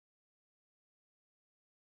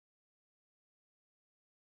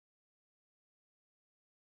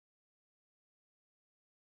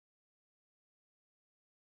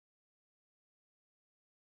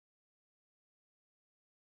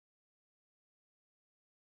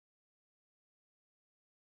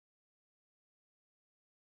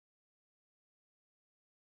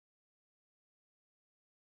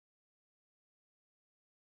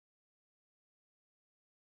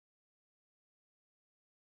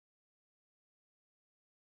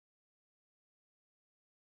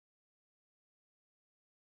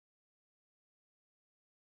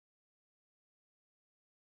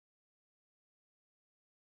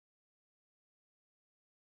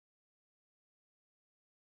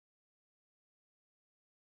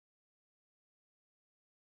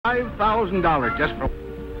$5,000 just for...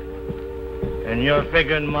 And you're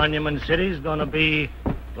figuring Monument City's gonna be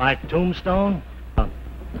like Tombstone? A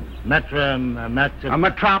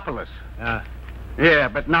metropolis. Yeah,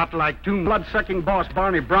 but not like Tombstone. Blood-sucking boss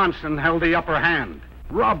Barney Bronson held the upper hand.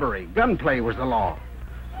 Robbery, gunplay was the law.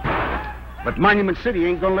 But Monument City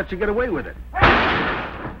ain't gonna let you get away with it.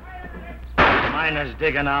 Miners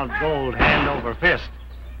digging out gold hand over fist.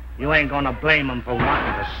 You ain't gonna blame them for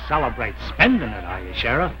wanting to celebrate spending it, are you,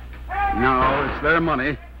 Sheriff? No, it's their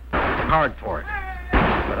money. Hard for it.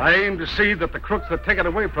 But I aim to see that the crooks that take it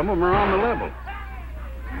away from them are on the level.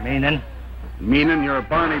 Meaning? Meaning you're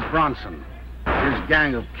Barney Bronson. His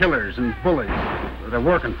gang of killers and bullies that are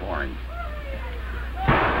working for him.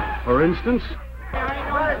 For instance...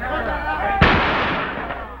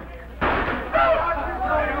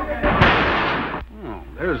 Oh,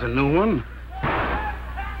 there's a new one.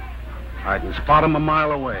 I can spot him a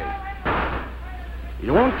mile away.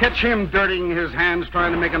 You won't catch him dirtying his hands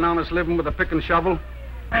trying to make an honest living with a pick and shovel.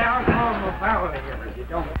 You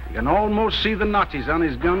can almost see the notches on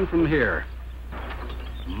his gun from here.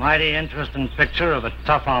 Mighty interesting picture of a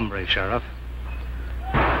tough hombre, Sheriff.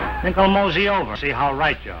 Think I'll mosey over, see how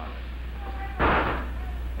right you are.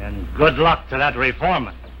 And good luck to that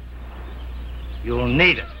reformer. You'll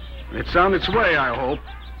need it. It's on its way, I hope.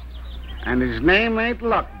 And his name ain't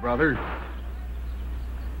Luck, brother.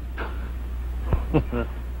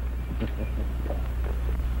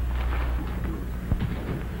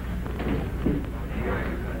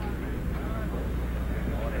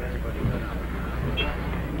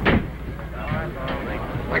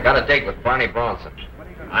 I got a date with Barney Bronson.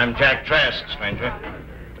 I'm Jack Trask, stranger.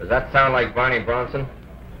 Does that sound like Barney Bronson?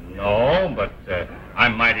 No, but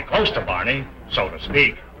I'm mighty close to Barney, so to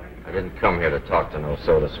speak. I didn't come here to talk to no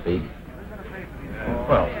so to speak.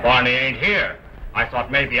 Well, Barney ain't here. I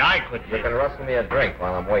thought maybe I could... You can rustle me a drink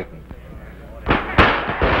while I'm waiting.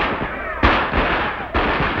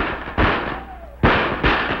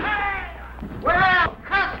 Well,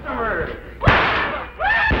 customers!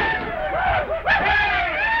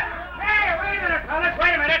 Hey, wait a minute, fellas,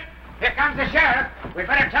 wait a minute. Here comes the sheriff. We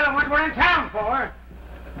better tell him what we're in town for.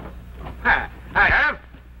 Hi, Sheriff.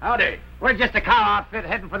 Howdy. We're just a cow outfit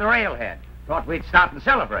heading for the railhead. Thought we'd stop and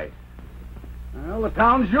celebrate. Well, the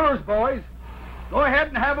town's yours, boys. Go ahead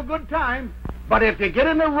and have a good time. But if you get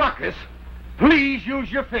in a ruckus, please use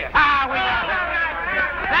your fist. We got it.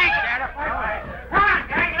 Thanks, Sheriff. Come on,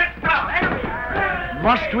 gang, let's go. There we are.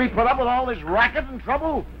 Must we put up with all this racket and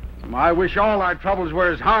trouble? I wish all our troubles were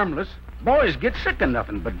as harmless. Boys get sick of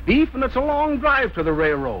nothing but beef, and it's a long drive to the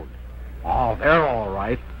railroad. Oh, they're all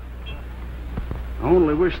right. I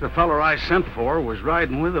only wish the feller I sent for was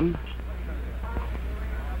riding with them.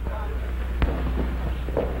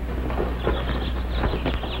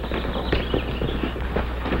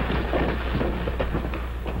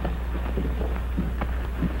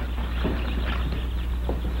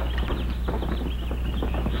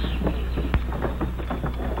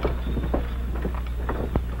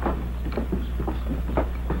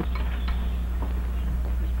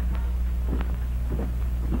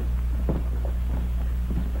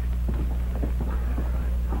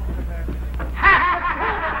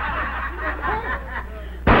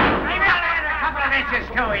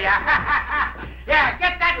 Yeah,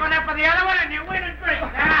 get that one up for the other one and you win a drink.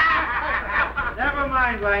 Never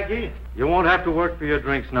mind, Lanky. You won't have to work for your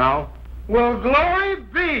drinks now. Well, glory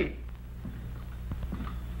be!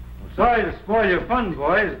 I'm sorry to spoil your fun,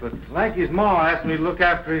 boys, but Lanky's ma asked me to look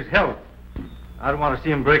after his health. I don't want to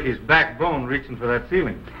see him break his backbone reaching for that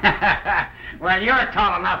ceiling. Well, you're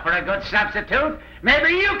tall enough for a good substitute.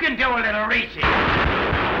 Maybe you can do a little reaching.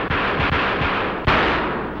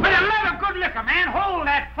 For the love of good liquor, man, hold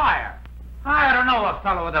that fire. I don't know a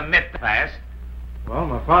fellow with a mitt fast. Well,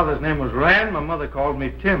 my father's name was Rand. My mother called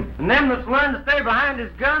me Tim. And them that's learned to stay behind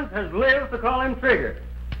his guns has lived to call him Trigger.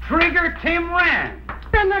 Trigger Tim Rand.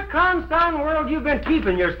 In the consign world you've been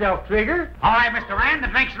keeping yourself, Trigger. All right, Mr. Rand, the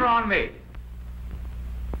drinks are on me.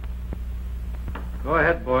 Go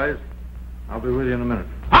ahead, boys. I'll be with you in a minute.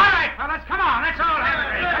 All right, fellas, come on. Let's all have a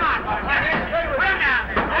drink. Come on, boys. Put him down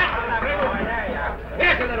there.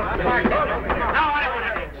 Here's a little... No, I don't want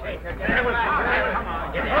to drink. Come on.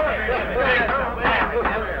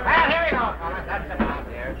 Well, here we go, fellas. That's about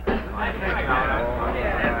there.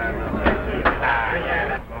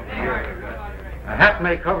 A hat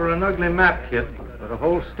may cover an ugly map, kid, but a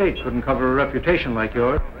whole state couldn't cover a reputation like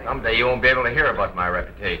yours. Someday you won't be able to hear about my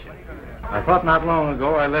reputation. I thought not long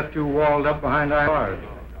ago I left you walled up behind iron bars.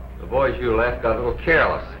 The boys you left got a little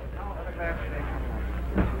careless.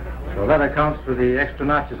 So that accounts for the extra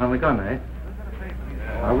notches on the gun, eh?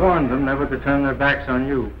 I warned them never to turn their backs on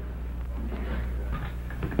you.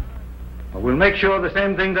 But we'll make sure the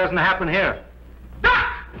same thing doesn't happen here.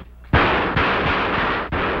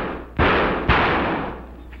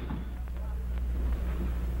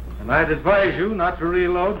 And I'd advise you not to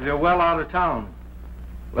reload till you're well out of town.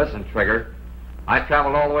 Listen, Trigger. I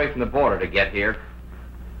traveled all the way from the border to get here.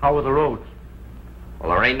 How are the roads?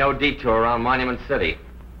 Well, there ain't no detour around Monument City.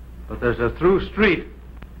 But there's a through street.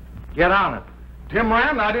 Get on it. Tim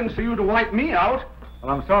Rand, I didn't see you to wipe me out.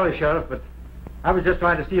 Well, I'm sorry, Sheriff, but I was just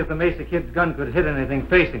trying to see if the Mesa Kid's gun could hit anything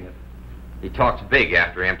facing it. He talks big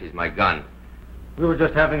after he empties my gun. We were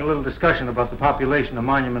just having a little discussion about the population of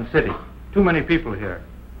Monument City. Too many people here.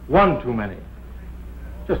 One too many.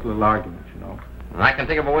 Just a little argument, you know. And I can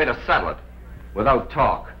think of a way to settle it. Without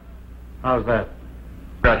talk. How's that?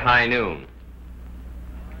 At high noon.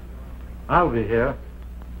 I'll be here.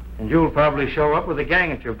 And you'll probably show up with a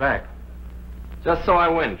gang at your back. Just so I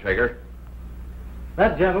win, Trigger.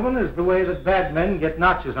 That, gentlemen, is the way that bad men get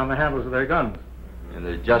notches on the handles of their guns. And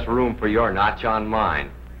there's just room for your notch on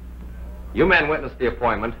mine. You men witnessed the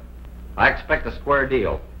appointment. I expect a square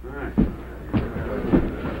deal.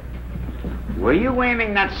 Were you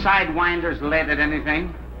aiming that sidewinder's lead at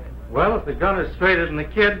anything? Well, if the gun is straighter than the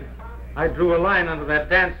kid, I drew a line under that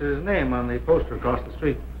dancer's name on the poster across the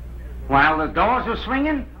street. While the doors were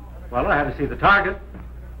swinging? Well, I had to see the target.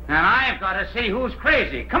 And I've got to see who's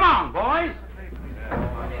crazy. Come on, boys.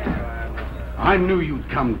 I knew you'd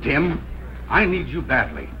come, Tim. I need you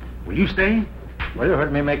badly. Will you stay? Well, you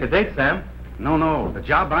heard me make a date, Sam. No. The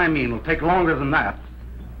job I mean will take longer than that.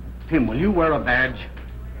 Tim, will you wear a badge?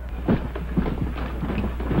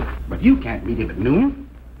 But you can't meet him at noon.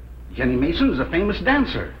 Jenny Mason is a famous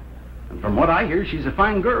dancer. And from what I hear, she's a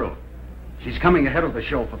fine girl. She's coming ahead of the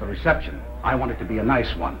show for the reception. I want it to be a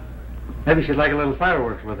nice one. Maybe she'd like a little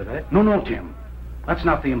fireworks with it, eh? No, Tim. That's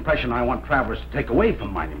not the impression I want travelers to take away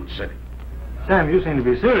from Monument City. Sam, you seem to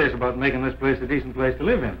be serious about making this place a decent place to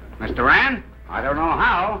live in. Mr. Rand, I don't know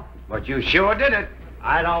how, but you sure did it.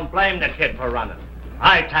 I don't blame the kid for running.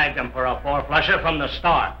 I tagged him for a four-flusher from the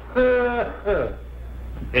start.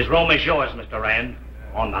 His room is yours, Mr. Rand,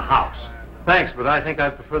 on the house. Thanks, but I think I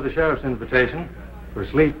prefer the sheriff's invitation for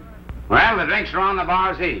sleep. Well, the drinks are on the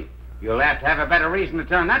bar Z. You'll have to have a better reason to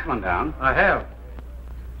turn that one down. I have.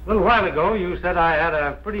 A little while ago, you said I had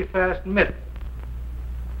a pretty fast mitt.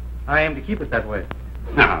 I aim to keep it that way.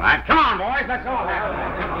 All right, come on, boys, let's all have it.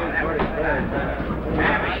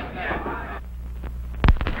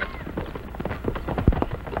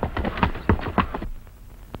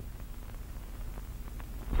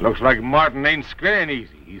 Looks like Martin ain't scaring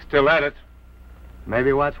easy. He's still at it.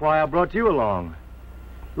 Maybe that's why I brought you along.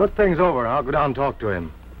 Look things over. I'll go down and talk to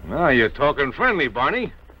him. Now, you're talking friendly,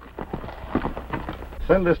 Barney.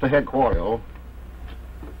 Send this to headquarters.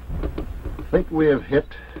 Think we have hit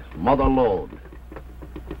mother lode.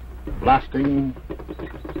 Blasting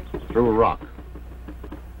through rock.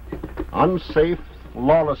 Unsafe,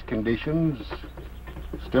 lawless conditions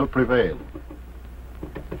still prevail.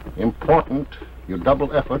 Important you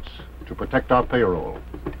double efforts to protect our payroll.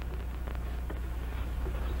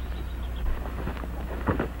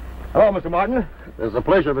 Hello, Mr. Martin. It's a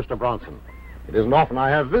pleasure, Mr. Bronson. It isn't often I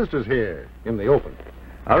have visitors here in the open.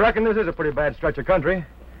 I reckon this is a pretty bad stretch of country.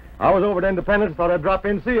 I was over at Independence, thought I'd drop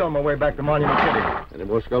in and see you on my way back to Monument City. Any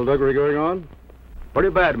more skullduggery going on? Pretty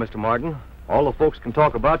bad, Mr. Martin. All the folks can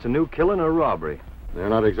talk about's a new killing or robbery. They're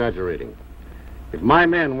not exaggerating. If my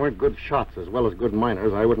men weren't good shots as well as good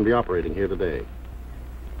miners, I wouldn't be operating here today.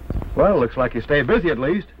 Well, looks like you stay busy at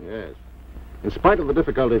least. Yes. In spite of the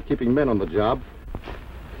difficulty of keeping men on the job,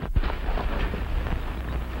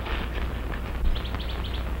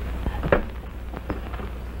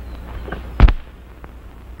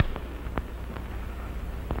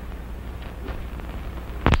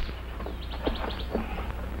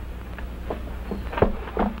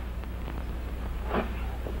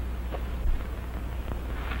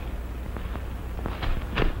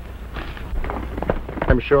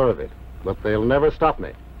 I'm sure of it, but they'll never stop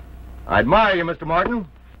me. I admire you, Mr. Martin.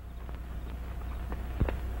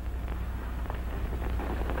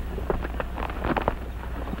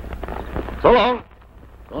 So long.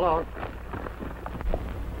 So long.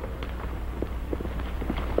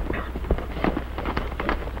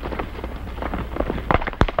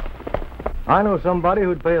 I know somebody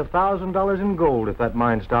who'd pay $1,000 in gold if that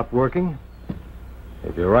mine stopped working.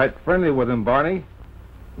 If you're right friendly with him, Barney,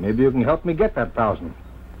 Maybe you can help me get that 1,000.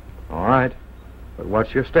 All right. But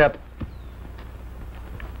what's your step?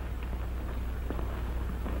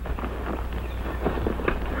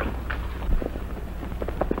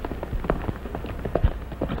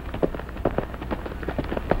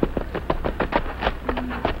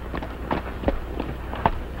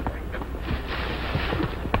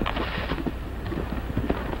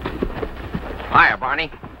 Barney.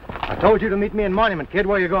 I told you to meet me in Monument, kid.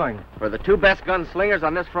 Where are you going? For the two best gunslingers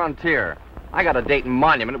on this frontier. I got a date in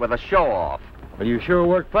Monument with a show-off. Well, you sure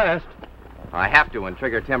work fast. I have to when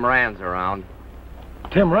Trigger Tim Rand's around.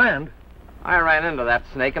 Tim Rand? I ran into that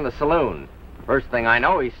snake in the saloon. First thing I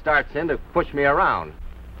know, he starts in to push me around.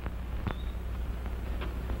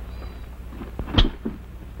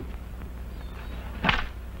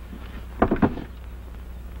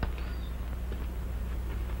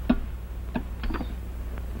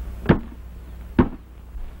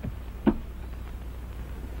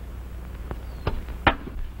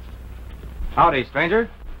 Howdy, stranger.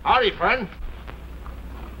 Howdy, friend.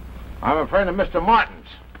 I'm a friend of Mr. Martin's.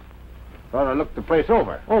 Thought I'd look the place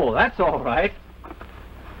over. Oh, that's all right.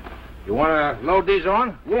 You want to load these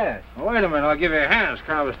on? Yes. Oh, wait a minute. I'll give you a hand. It's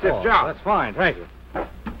kind of a stiff job. That's fine. Thank you.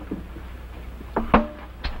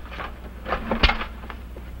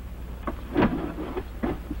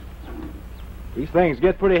 These things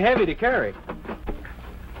get pretty heavy to carry.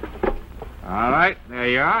 All right. There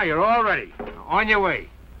you are. You're all ready. On your way.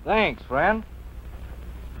 Thanks, friend.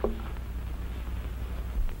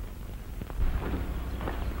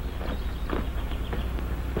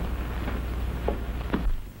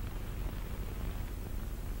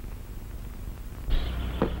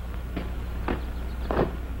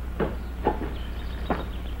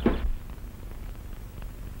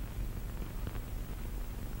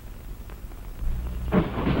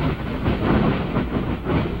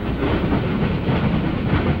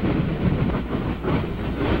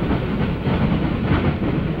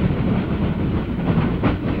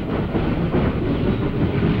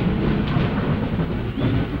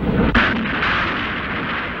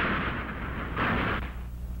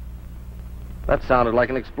 That sounded like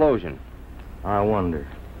an explosion. I wonder.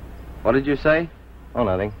 What did you say? Oh,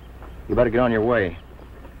 nothing. You better get on your way.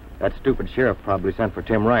 That stupid sheriff probably sent for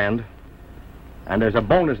Tim Rand. And there's a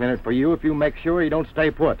bonus in it for you if you make sure you don't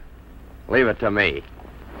stay put. Leave it to me.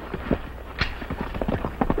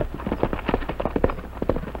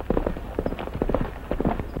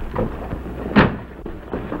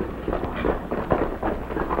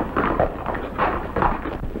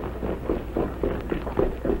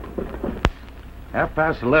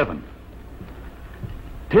 Past 11.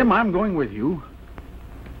 Tim, I'm going with you.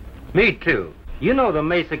 Me too. You know the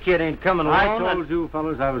Mesa kid ain't coming along. I told you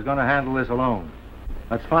fellas I was going to handle this alone.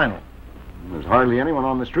 That's final. There's hardly anyone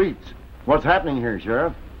on the streets. What's happening here,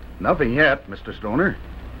 Sheriff? Nothing yet, Mr. Stoner.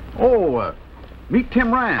 Oh, meet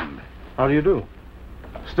Tim Rand. How do you do?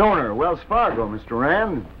 Stoner, Wells Fargo, Mr.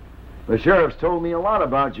 Rand. The sheriff's told me a lot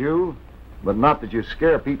about you, but not that you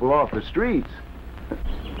scare people off the streets.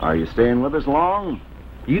 Are you staying with us long?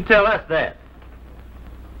 You tell us that.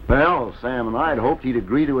 Well, Sam and I'd hoped he'd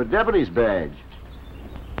agree to a deputy's badge.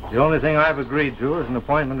 The only thing I've agreed to is an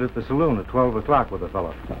appointment at the saloon at 12 o'clock with a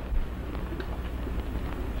fellow.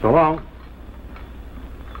 So long.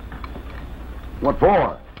 What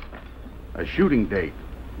for? A shooting date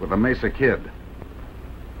with a Mesa kid.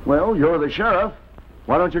 Well, you're the sheriff.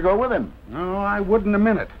 Why don't you go with him? No, I wouldn't a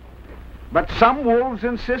minute. But some wolves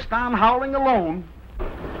insist on howling alone.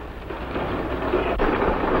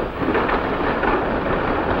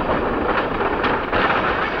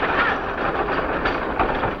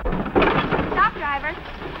 Stop, driver.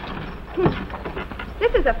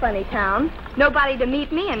 This is a funny town. Nobody to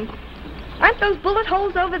meet me, and aren't those bullet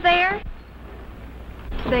holes over there?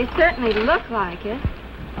 They certainly look like it.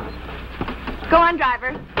 Go on,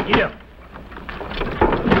 driver. Yeah.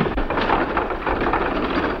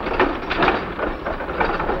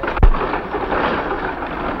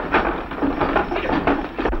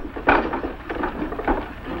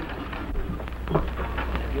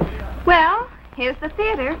 Well, here's the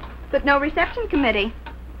theater, but no reception committee.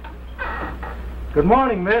 Good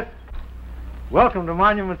morning, miss. Welcome to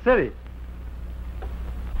Monument City.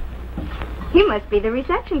 You must be the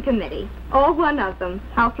reception committee. Or one of them.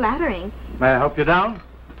 How flattering. May I help you down?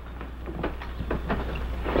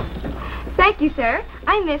 Thank you, sir.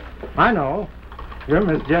 I'm Miss... I know. You're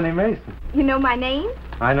Miss Jenny Mason. You know my name?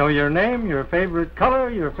 I know your name, your favorite color,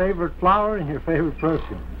 your favorite flower, and your favorite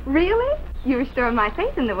perfume. Really? You restore my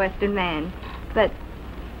faith in the Western man. But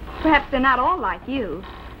perhaps they're not all like you.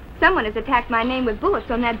 Someone has attacked my name with bullets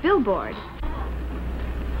on that billboard.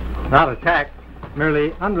 Not attacked,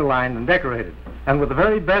 merely underlined and decorated. And with the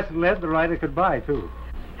very best lead the writer could buy, too.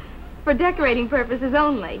 For decorating purposes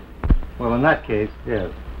only. Well, in that case,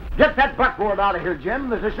 yes. Get that buckboard out of here, Jim.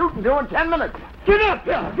 There's a shooting due in 10 minutes. Get up,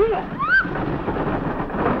 get up. Wait,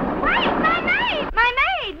 my maid! My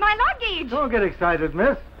maid! My luggage! Don't get excited,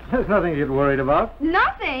 miss. There's nothing to get worried about.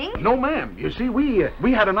 Nothing? No, ma'am. You see, we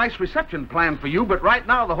had a nice reception planned for you, but right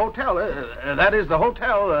now the hotel, that is the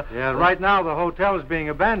hotel... Yeah, right now the hotel is being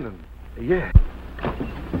abandoned. Yeah.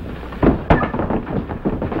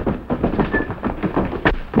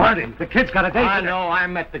 Marty, the kid's got a date. I know, I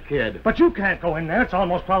met the kid. But you can't go in there. It's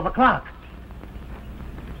almost 12 o'clock.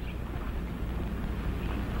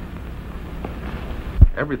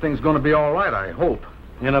 Everything's going to be all right, I hope.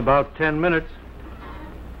 In about 10 minutes.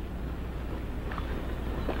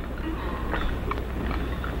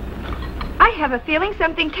 I have a feeling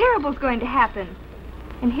something terrible's going to happen.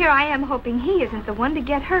 And here I am hoping he isn't the one to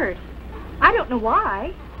get hurt. I don't know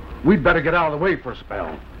why. We'd better get out of the way for a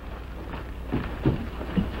spell.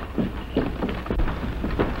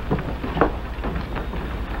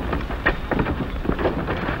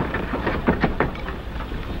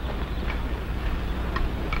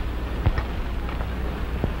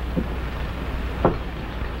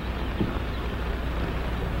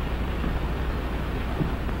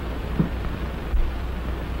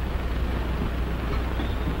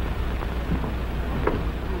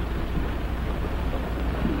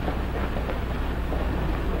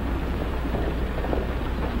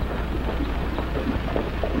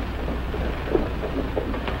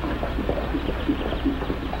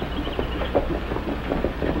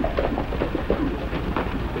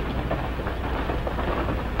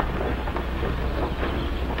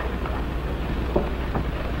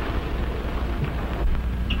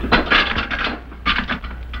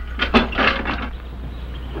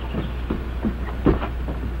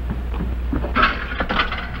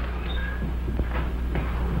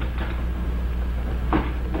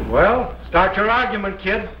 Well, start your argument,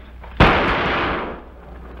 kid.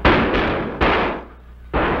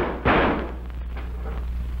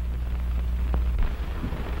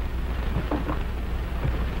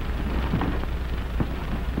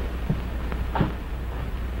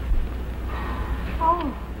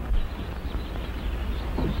 Oh.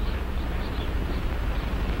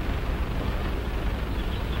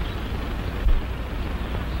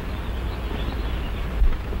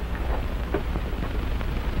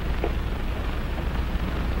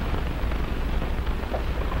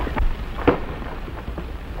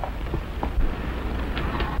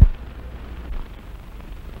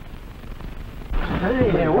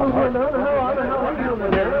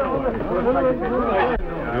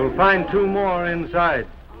 You'll find 2 more inside.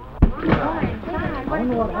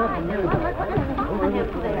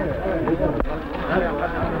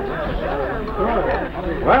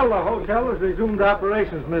 Well, the hotel has resumed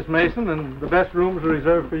operations, Miss Mason, and the best rooms are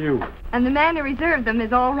reserved for you. And the man who reserved them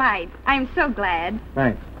is all right. I'm so glad.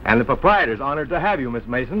 Thanks. And the proprietor's honored to have you, Miss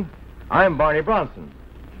Mason. I'm Barney Bronson.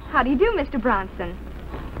 How do you do, Mr. Bronson?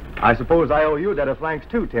 I suppose I owe you a debt of thanks,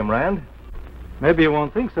 too, Tim Rand. Maybe you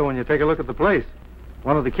won't think so when you take a look at the place.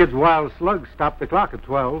 One of the kid's wild slugs stopped the clock at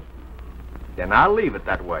 12. Then I'll leave it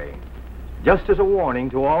that way. Just as a warning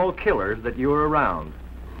to all killers that you're around.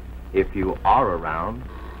 If you are around.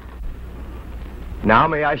 Now,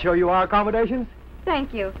 may I show you our accommodations?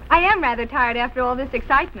 Thank you. I am rather tired after all this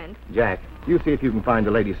excitement. Jack, you see if you can find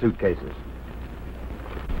the lady's suitcases.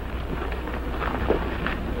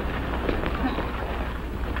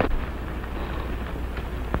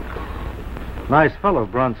 Nice fellow,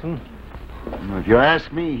 Bronson. If you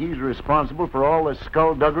ask me, he's responsible for all the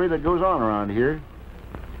skullduggery that goes on around here.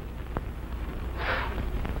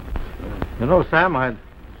 You know, Sam, I'd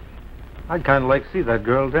kind of like to see that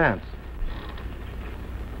girl dance.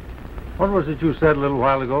 What was it you said a little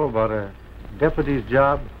while ago about a deputy's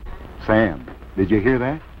job? Sam, did you hear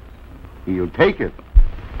that? He'll take it.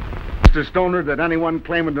 Mr. Stoner, that anyone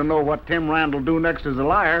claiming to know what Tim Rand will do next is a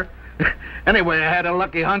liar. Anyway, I had a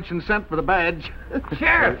lucky hunch and sent for the badge.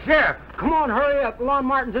 Sheriff, come on, hurry up. Lon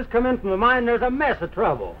Martin's just come in from the mine. There's a mess of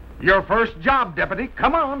trouble. Your first job, deputy.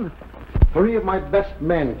 Come on. 3 of my best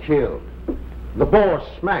men killed. The bore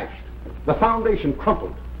smashed. The foundation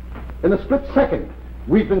crumpled. In a split second,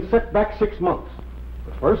 we've been set back 6 months.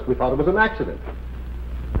 At first, we thought it was an accident.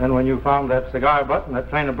 Then when you found that cigar butt and that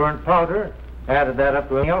train of burnt powder, added that up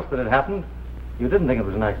to anything else that had happened, you didn't think it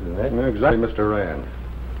was an accident, eh? Exactly, Mr. Rand.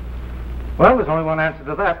 Well, there's only one answer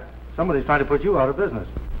to that. Somebody's trying to put you out of business.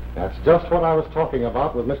 That's just what I was talking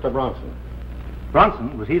about with Mr. Bronson.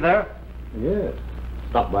 Bronson, was he there? Yes.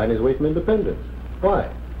 Stopped by on his way from Independence. Why?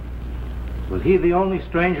 Was he the only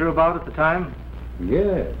stranger about at the time?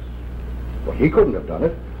 Yes. Well, he couldn't have done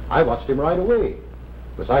it. I watched him right away.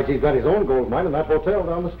 Besides, he's got his own gold mine in that hotel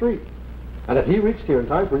down the street. And if he reached here in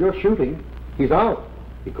time for your shooting, he's out.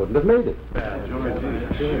 He couldn't have made it.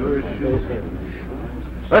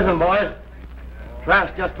 Listen, boys.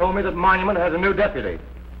 Trask just told me that Monument has a new deputy.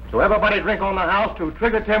 So everybody drink on the house to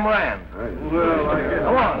Trigger Tim Rand. Well, I guess.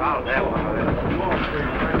 Come on.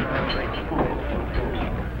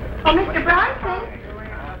 Oh, Mr. Bronson.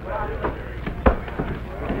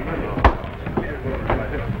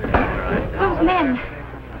 Those men.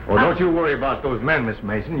 Well, don't you worry about those men, Miss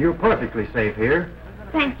Mason. You're perfectly safe here.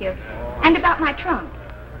 Thank you. And about my trunk.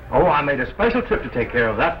 Oh, I made a special trip to take care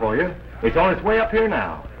of that for you. It's on its way up here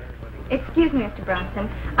now. Excuse me, Mr. Bronson.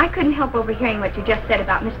 I couldn't help overhearing what you just said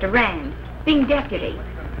about Mr. Rand being deputy.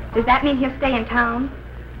 Does that mean he'll stay in town?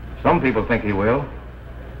 Some people think he will.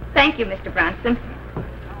 Thank you, Mr. Bronson.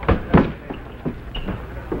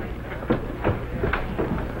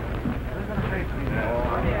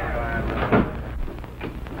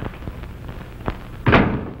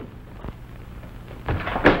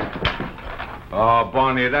 Oh,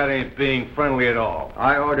 Barney, that ain't being friendly at all.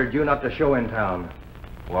 I ordered you not to show in town.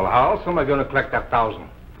 Well, how else am I going to collect that 1,000?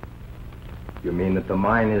 You mean that the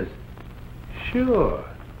mine is... Sure.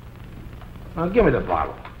 Now, give me the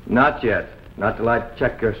bottle. Not yet. Not till I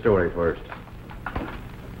check your story first.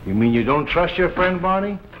 You mean you don't trust your friend,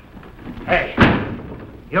 Barney? Hey,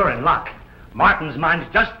 you're in luck. Martin's mine's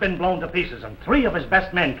just been blown to pieces and 3 of his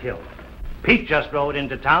best men killed. Pete just rode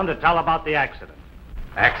into town to tell about the accident.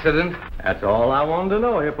 Accident? That's all I wanted to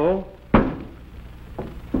know, Hippo.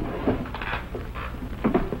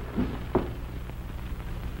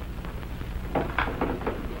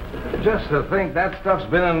 Just to think that stuff's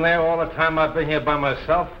been in there all the time I've been here by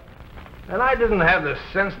myself. And I didn't have the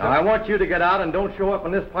sense to... Now, I want you to get out and don't show up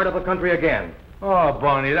in this part of the country again. Oh,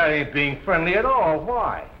 Barney, that ain't being friendly at all.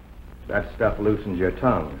 Why? That stuff loosens your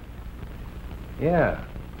tongue. Yeah,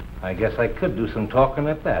 I guess I could do some talking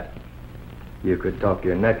at that. You could talk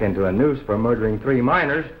your neck into a noose for murdering 3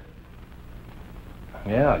 miners.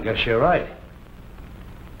 Yeah, I guess you're right.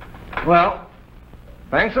 Well,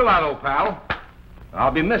 thanks a lot, old pal.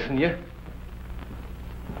 I'll be missing you.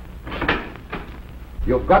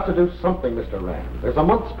 You've got to do something, Mr. Rand. There's a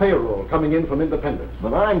month's payroll coming in from Independence.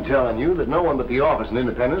 But I'm telling you that no one but the office in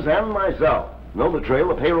Independence and myself know the trail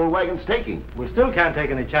the payroll wagon's taking. We still can't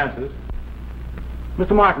take any chances.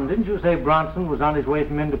 Mr. Martin, didn't you say Bronson was on his way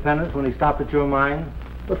from Independence when he stopped at your mine?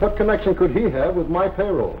 But what connection could he have with my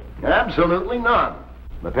payroll? Absolutely none.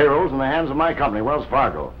 The payroll's in the hands of my company, Wells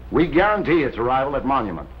Fargo. We guarantee its arrival at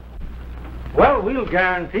Monument. Well, we'll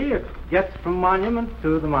guarantee it gets from Monument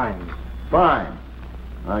to the mine. Fine.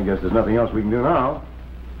 I guess there's nothing else we can do now.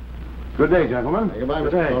 Good day, gentlemen. Goodbye,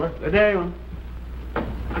 Good Mr. day. Fuller. Good day.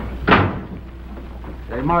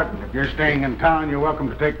 Say, Martin, if you're staying in town, you're welcome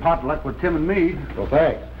to take potluck with Tim and me. Well,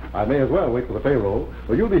 thanks. I may as well wait for the payroll.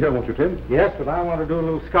 Well, you'll be here, won't you, Tim? Yes, but I want to do a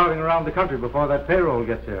little scouting around the country before that payroll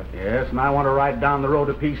gets here. Yes, and I want to ride down the road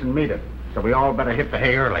a piece and meet it. So we all better hit the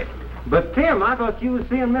hay early. But, Tim, I thought you were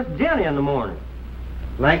seeing Miss Jenny in the morning.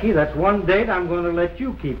 Lanky, that's one date I'm going to let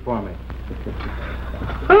you keep for me.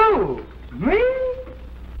 Who? Me?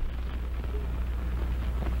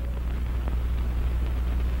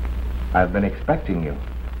 I've been expecting you.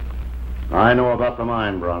 I know about the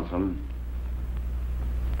mine, Bronson.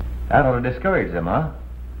 That ought to discourage them, huh?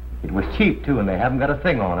 It was cheap, too, and they haven't got a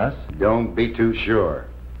thing on us. Don't be too sure.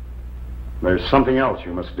 There's something else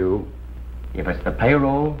you must do. If it's the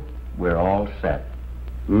payroll, we're all set.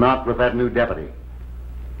 Not with that new deputy.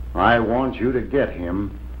 I want you to get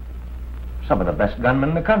him. Some of the best gunmen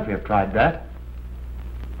in the country have tried that.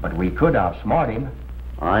 But we could outsmart him.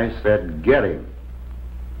 I said get him.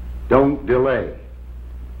 Don't delay.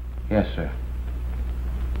 Yes, sir.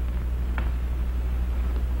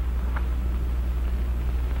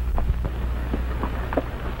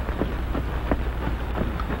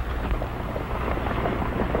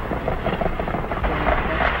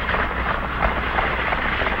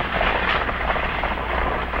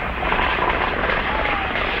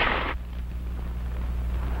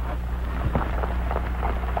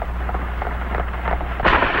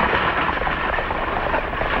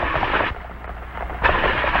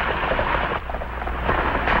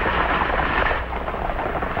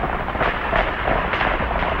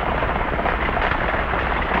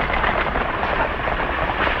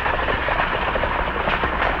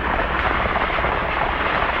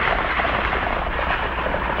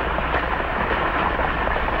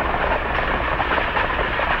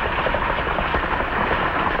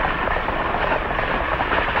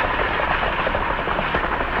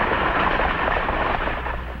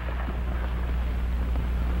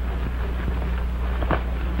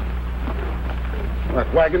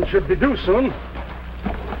 That wagon should be due soon.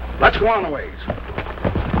 Let's go on a ways.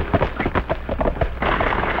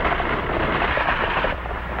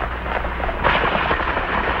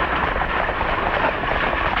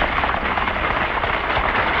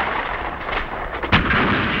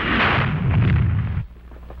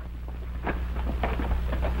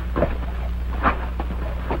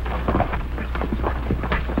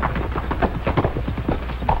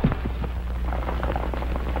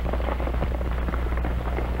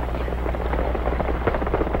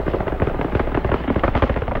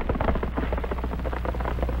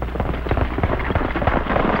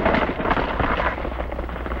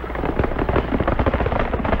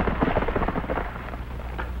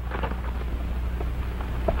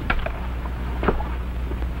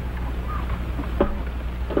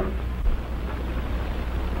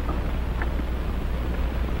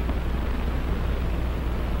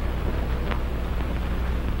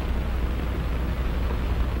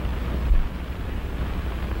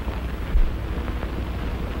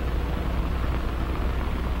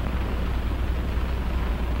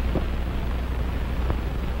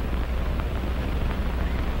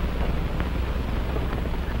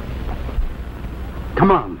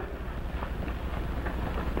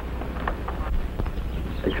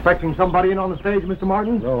 Expecting somebody in on the stage, Mr.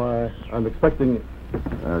 Martin? No, I'm expecting...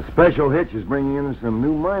 Special Hitch is bringing in some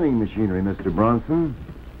new mining machinery, Mr. Bronson.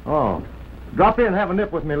 Oh. Drop in and have a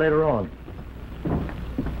nip with me later on.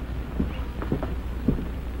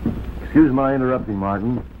 Excuse my interrupting,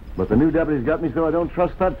 Martin, but the new deputy's got me so I don't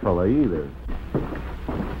trust that fella either.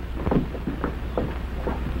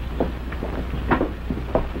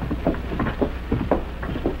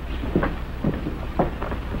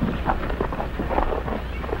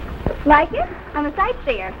 Like it? I'm a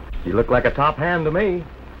sightseer. You look like a top hand to me.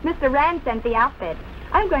 Mr. Rand sent the outfit.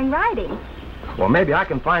 I'm going riding. Well, maybe I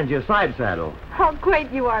can find you a side saddle. How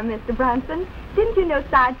quaint you are, Mr. Bronson. Didn't you know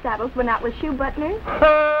side saddles were not with shoe buttoners?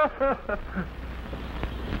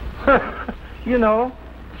 You know,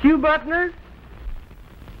 shoe buttoners?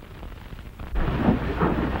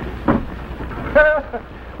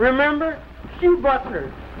 Remember? Shoe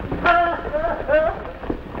buttoners.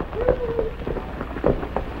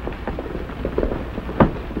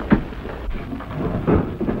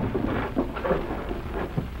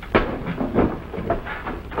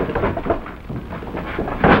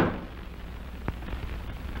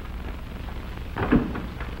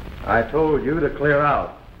 I told you to clear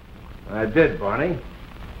out. I did, Barney.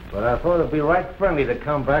 But I thought it'd be right friendly to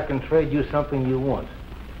come back and trade you something you want.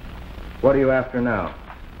 What are you after now?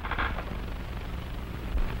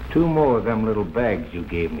 2 more of them little bags you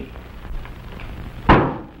gave me.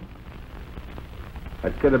 That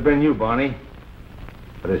could have been you, Barney.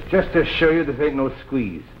 But it's just to show you this ain't no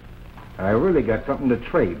squeeze. I really got something to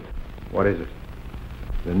trade. What is it?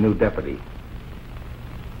 The new deputy.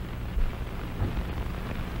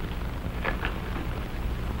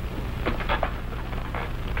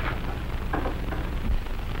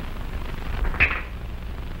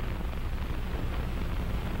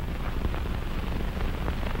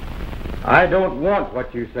 I don't want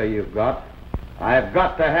what you say you've got. I've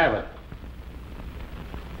got to have it.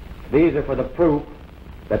 These are for the proof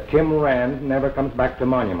that Tim Rand never comes back to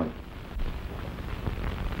Monument.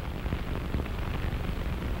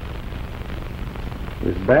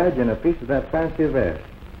 This badge and a piece of that fancy vest.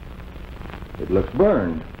 It looks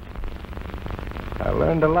burned. I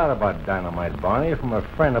learned a lot about dynamite, Barney, from a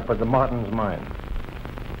friend up at the Martins mine.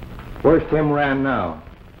 Where's Tim Rand now?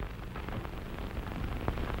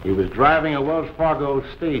 He was driving a Wells Fargo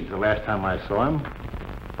stage the last time I saw him.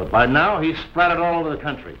 But by now, he's splattered all over the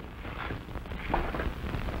country.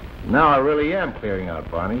 Now I really am clearing out,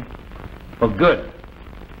 Barney. For good.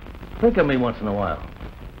 Think of me once in a while.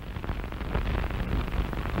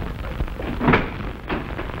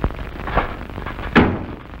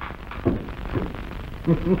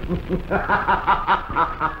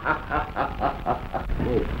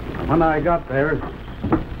 When I got there,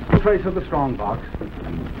 no trace of the strong box.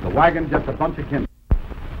 The wagon, just a bunch of kindling.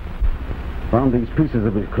 Found these pieces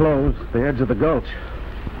of his clothes at the edge of the gulch.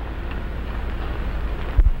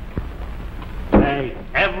 Hey,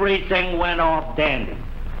 everything went off dandy.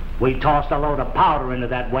 We tossed a load of powder into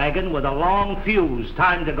that wagon with a long fuse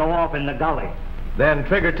timed to go off in the gully. Then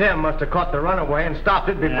Trigger Tim must have caught the runaway and stopped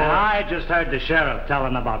it before... Yeah, I just heard the sheriff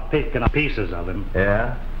telling about picking up pieces of him.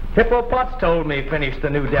 Yeah? Hippo Potts told me he finished the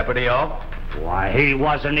new deputy off. Why, he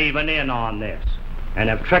wasn't even in on this. And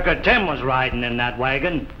if Trigger Tim was riding in that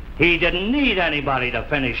wagon, he didn't need anybody to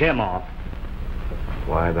finish him off.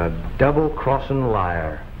 Why, the double-crossing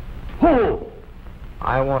liar. Who?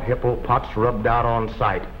 I want Hippo Potts rubbed out on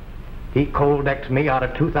sight. He cold-decked me out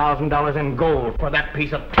of $2,000 in gold for that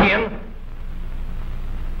piece of tin.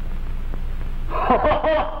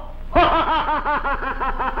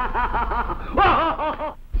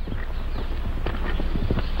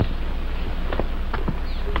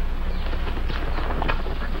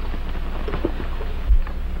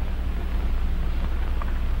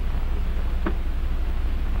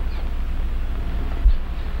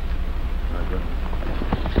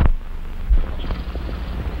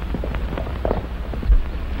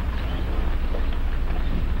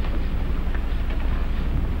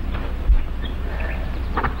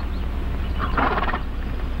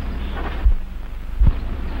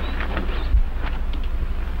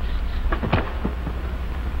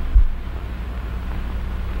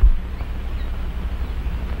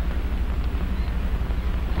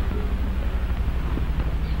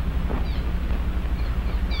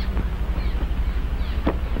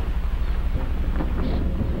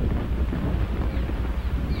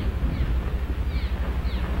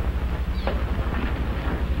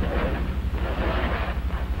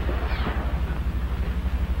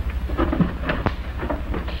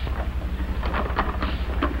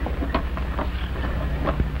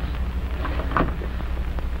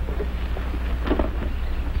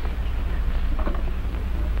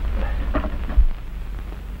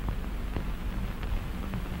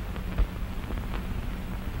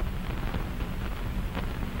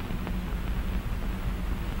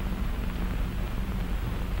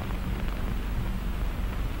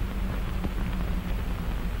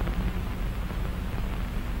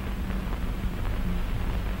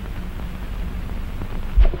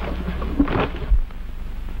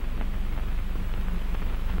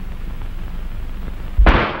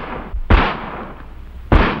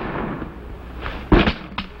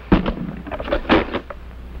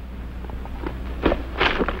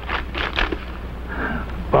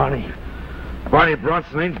 Barney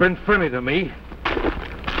Bronson ain't been friendly to me.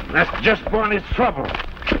 That's just Barney's trouble.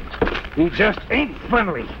 He just ain't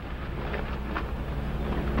friendly.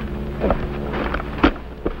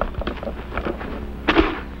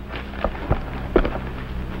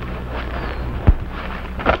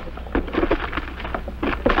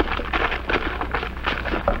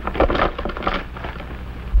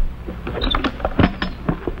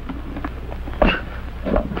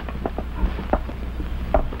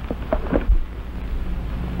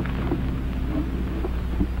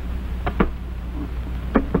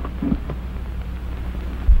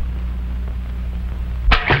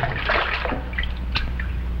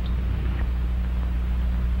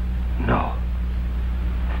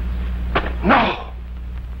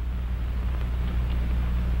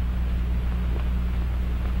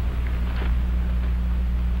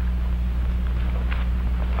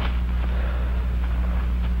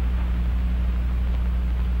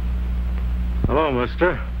 Hello,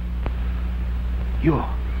 mister.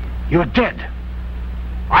 You're dead.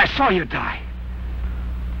 I saw you die.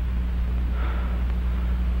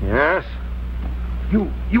 Yes?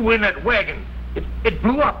 You were in that wagon. It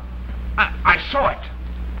blew up. I saw it.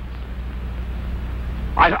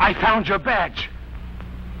 I found your badge.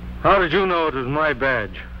 How did you know it was my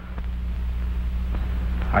badge?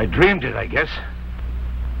 I dreamed it, I guess.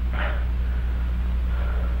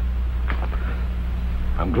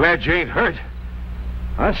 I'm glad you ain't hurt.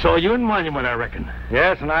 I saw you in Monument, I reckon.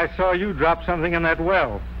 Yes, and I saw you drop something in that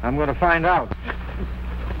well. I'm going to find out.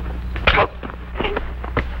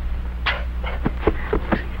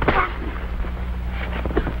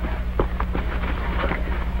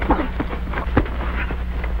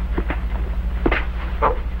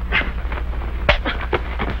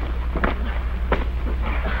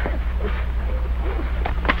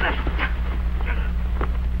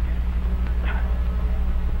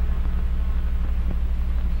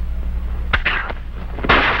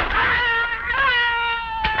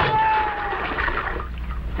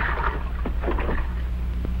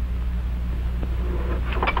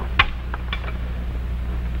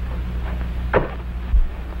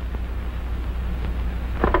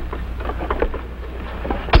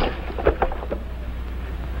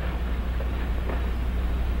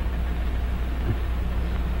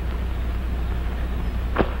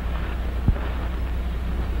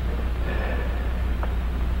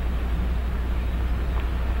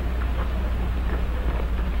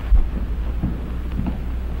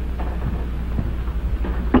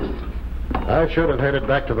 I should have headed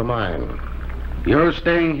back to the mine. You're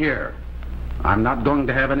staying here. I'm not going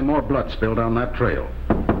to have any more blood spilled on that trail.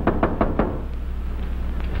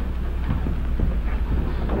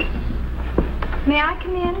 May I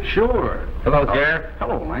come in? Sure. Hello, Sheriff.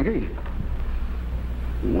 Hello, Lanky.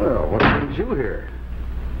 Well, what brings you here?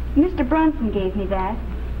 Mr. Bronson gave me that.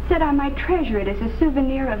 Said I might treasure it as a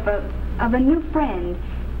souvenir of a new friend.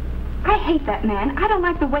 I hate that man. I don't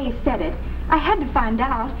like the way he said it. I had to find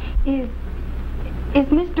out. Is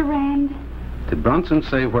Mr. Rand... Did Bronson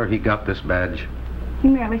say where he got this badge? He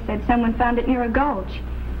merely said someone found it near a gulch.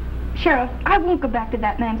 Sheriff, I won't go back to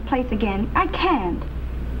that man's place again. I can't.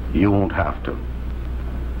 You won't have to.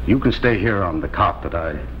 You can stay here on the cot that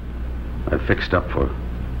I fixed up for.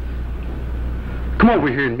 Come over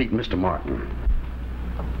here and meet Mr. Martin.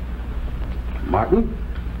 Martin,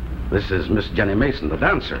 this is Miss Jenny Mason, the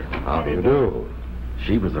dancer. How do you do?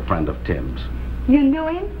 She was a friend of Tim's. You knew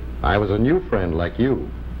him? I was a new friend like you.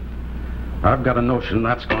 I've got a notion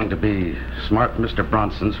that's going to be smart Mr.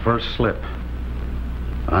 Bronson's first slip.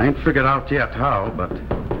 I ain't figured out yet how, but...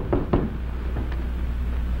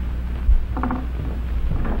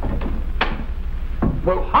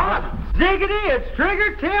 Well, hot ziggity, it's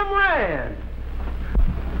Trigger Tim Rand.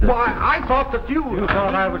 Why, I thought that you... You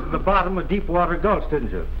thought I was at the bottom of Deepwater Gulch,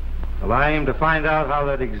 didn't you? Well, I aim to find out how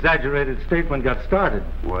that exaggerated statement got started.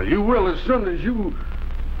 Well, you will as soon as you...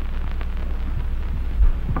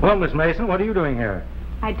 Well, Miss Mason, what are you doing here?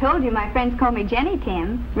 I told you my friends call me Jenny,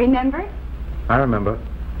 Tim. Remember? I remember.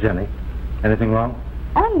 Jenny. Anything wrong?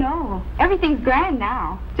 Oh, no. Everything's grand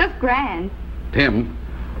now. Just grand. Tim,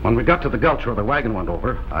 when we got to the gulch where the wagon went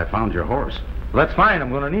over, I found your horse. Well, that's fine. I'm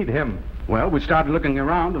going to need him. Well, we started looking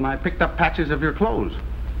around, and I picked up patches of your clothes.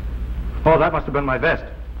 Oh, that must have been my vest.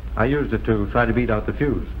 I used it to try to beat out the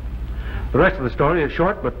fuse. The rest of the story is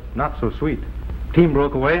short, but not so sweet. Team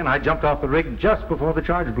broke away, and I jumped off the rig just before the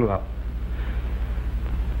charge blew up.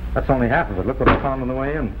 That's only half of it. Look what I found on the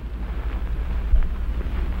way in.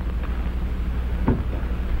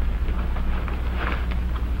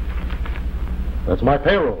 That's my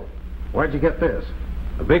payroll. Where'd you get this?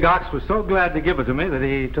 The big ox was so glad to give it to me that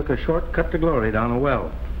he took a short cut to glory down a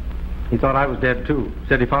well. He thought I was dead, too.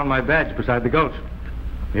 Said he found my badge beside the ghost.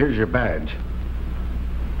 Here's your badge.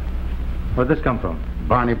 Where'd this come from?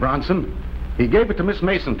 Barney Bronson. He gave it to Miss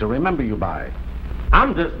Mason to remember you by.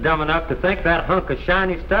 I'm just dumb enough to think that hunk of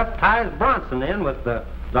shiny stuff ties Bronson in with the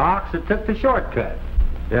ox that took the shortcut.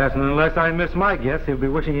 Yes, and unless I miss my guess, he'll be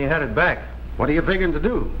wishing he had it back. What are you figuring to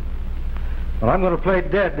do? Well, I'm going to play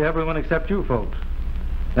dead to everyone except you folks.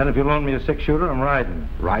 Then if you loan me a 6-shooter, I'm riding.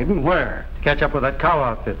 Riding where? To catch up with that cow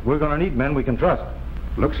outfit. We're going to need men we can trust.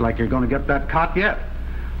 Looks like you're going to get that caught yet.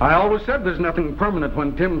 I always said there's nothing permanent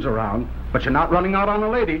when Tim's around, but you're not running out on a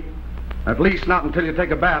lady. At least not until you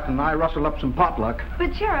take a bath and I rustle up some potluck.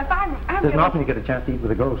 But, Sheriff, I'm There's nothing you get a chance to eat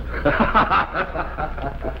with a ghost.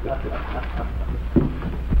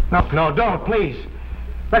 No, don't, please.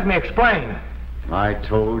 Let me explain. I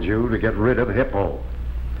told you to get rid of Hippo.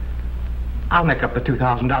 I'll make up the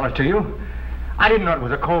 $2,000 to you. I didn't know it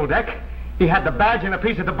was a cold deck. He had the badge and a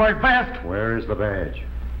piece of the burnt vest. Where is the badge?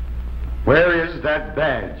 Where is that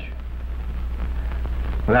badge?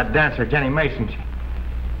 Well, that dancer, Jenny Mason,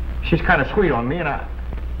 she's kind of sweet on me, and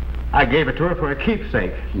I gave it to her for a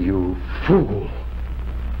keepsake. You fool.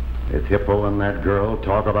 If Hippo and that girl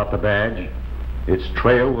talk about the badge, its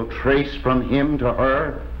trail will trace from him to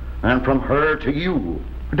her, and from her to you.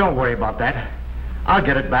 Don't worry about that. I'll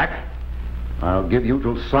get it back. I'll give you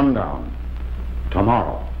till sundown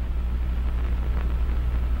tomorrow.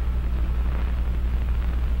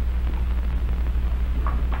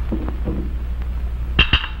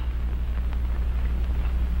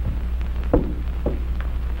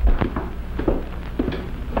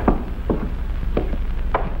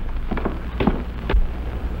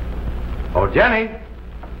 Oh, Jenny.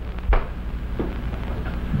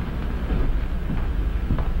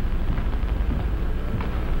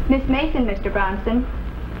 Miss Mason, Mr. Bronson.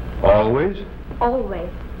 Always? Always.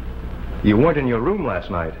 You weren't in your room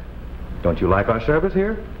last night. Don't you like our service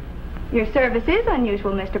here? Your service is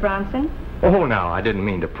unusual, Mr. Bronson. Oh, now, I didn't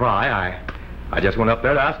mean to pry. I just went up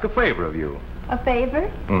there to ask a favor of you. A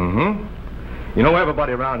favor? Mm-hmm. You know,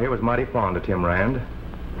 everybody around here was mighty fond of Tim Rand.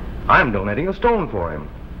 I'm donating a stone for him.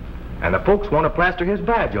 And the folks want to plaster his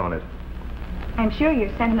badge on it. I'm sure your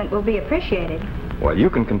sentiment will be appreciated. Well, you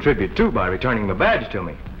can contribute, too, by returning the badge to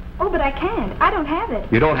me. Oh, but I can't. I don't have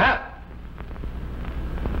it. You don't have...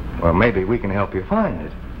 Well, maybe we can help you find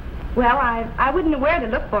it. Well, I wouldn't know where to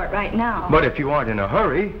look for it right now. But if you aren't in a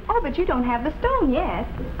hurry... Oh, but you don't have the stone yet.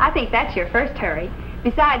 I think that's your first hurry.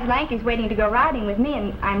 Besides, Lanky's waiting to go riding with me,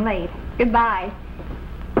 and I'm late. Goodbye.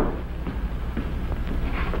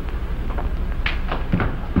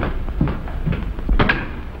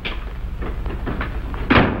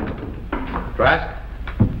 Trask?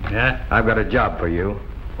 Yeah? I've got a job for you.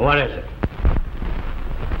 What is it?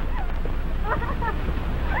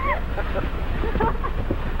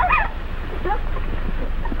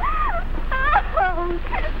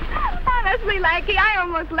 Honestly, Lanky, I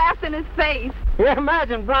almost laughed in his face. Yeah,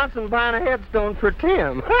 imagine Bronson buying a headstone for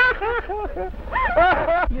Tim.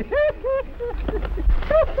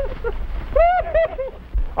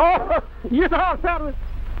 Oh, you thought that was...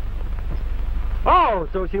 Oh,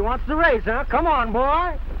 so she wants to race, huh? Come on,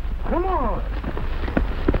 boy. Come on.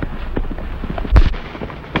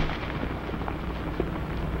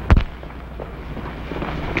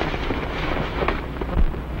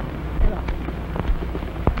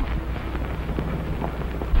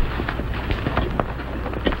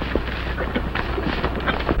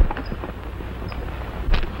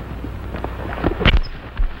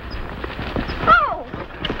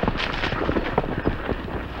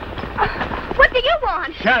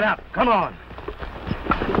 Shut up. Come on.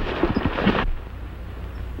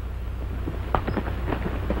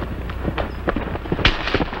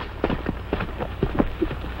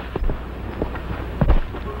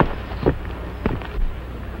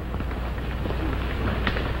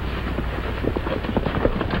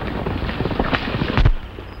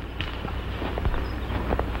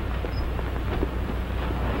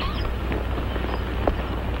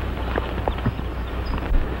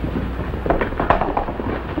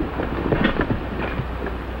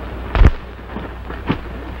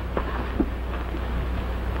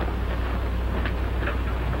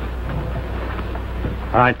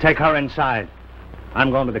 All right, take her inside.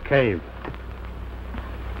 I'm going to the cave.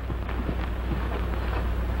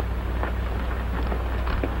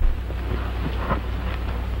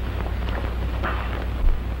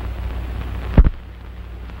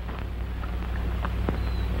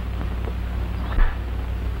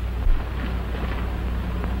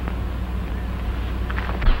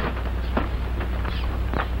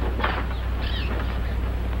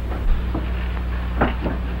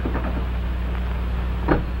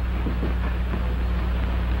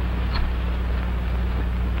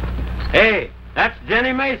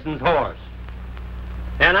 Perry Mason's horse.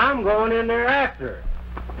 And I'm going in there after her.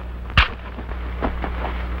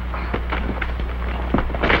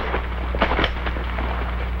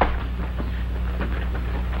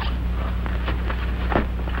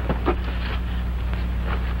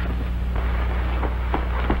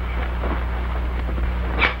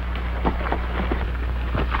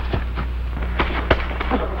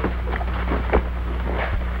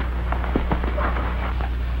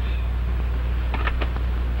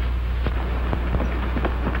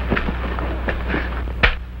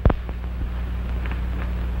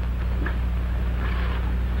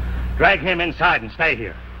 Drag him inside and stay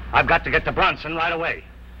here. I've got to get to Bronson right away.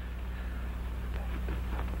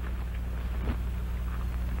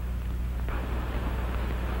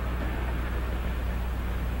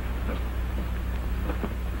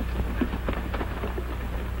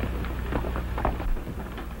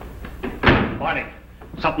 Barney,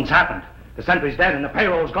 something's happened. The sentry's dead and the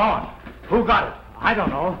payroll's gone. Who got it? I don't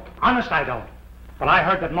know. Honest, I don't. But I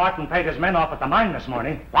heard that Martin paid his men off at the mine this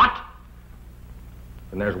morning. What?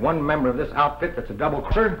 And there's one member of this outfit that's a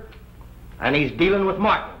double-crosser, and he's dealing with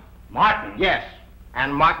Martin. Martin? Yes,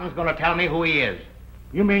 and Martin's going to tell me who he is.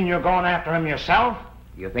 You mean you're going after him yourself?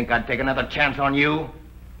 You think I'd take another chance on you?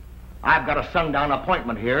 I've got a sundown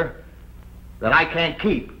appointment here that I can't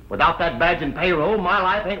keep. Without that badge and payroll, my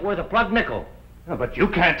life ain't worth a plug nickel. Yeah, but you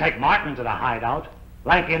can't take Martin to the hideout.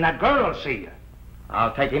 Lanky and that girl will see you.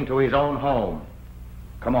 I'll take him to his own home.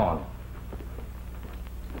 Come on.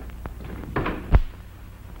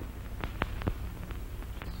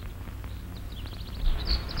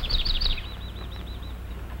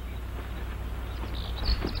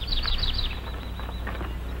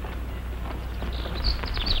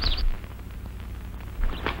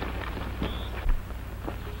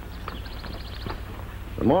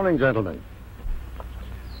 Good morning, gentlemen.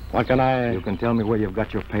 What can I... You can tell me where you've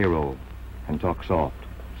got your payroll and talk soft.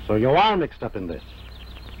 So you are mixed up in this.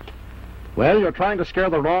 Well, you're trying to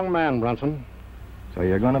scare the wrong man, Brunson. So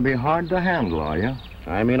you're going to be hard to handle, are you?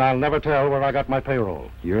 I mean, I'll never tell where I got my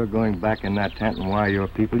payroll. You're going back in that tent and wire your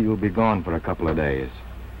people you'll be gone for a couple of days.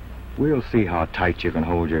 We'll see how tight you can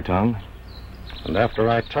hold your tongue. And after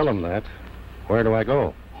I tell them that, where do I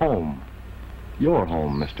go? Home. Your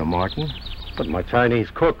home, Mr. Martin. But my Chinese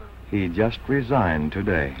cook... He just resigned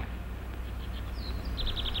today.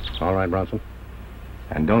 All right, Bronson.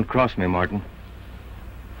 And don't cross me, Martin.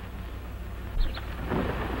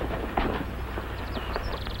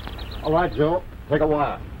 All right, Joe. Take a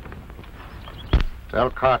wire. Tell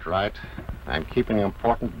Cartwright I'm keeping an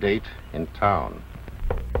important date in town.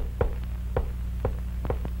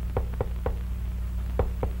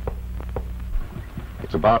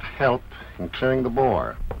 It's about help in clearing the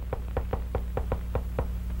bore.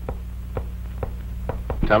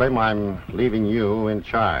 Tell him I'm leaving you in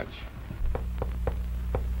charge.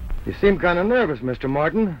 You seem kind of nervous, Mr.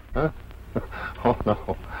 Martin. Huh? Oh,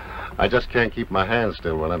 no. I just can't keep my hands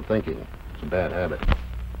still while I'm thinking. It's a bad habit.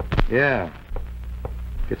 Yeah.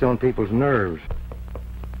 Gets on people's nerves.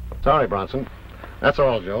 Sorry, Bronson. That's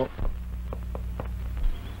all, Joe.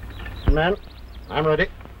 Man, I'm ready.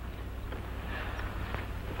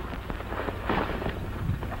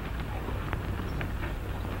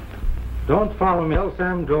 Don't follow me. Tell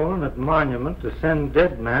Sam Dolan at Monument to send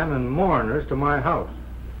dead man and mourners to my house.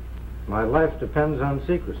 My life depends on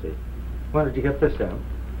secrecy. When did you get this, Sam?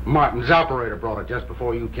 Martin's operator brought it just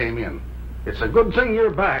before you came in. It's a good thing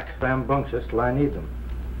you're back. Rambunctious till I need them.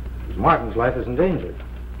 Because Martin's life is endangered.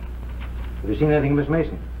 Have you seen anything of Miss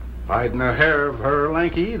Mason? Hiding a hair of her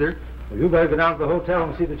lanky either. Well, you better go down to the hotel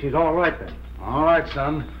and see that she's all right then. All right,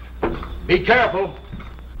 son. Be careful.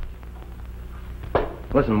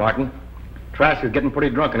 Listen, Martin. Trask is getting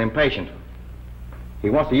pretty drunk and impatient. He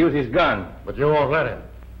wants to use his gun. But you won't let him.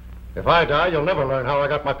 If I die, you'll never learn how I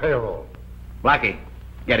got my payroll. Blackie,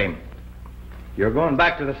 get him. You're going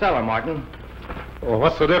back to the cellar, Martin. Well,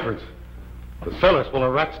 what's the difference? The cellar's full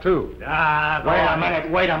of rats, too.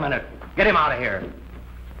 Wait a minute. Get him out of here.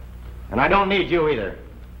 And I don't need you either.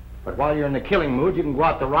 But while you're in the killing mood, you can go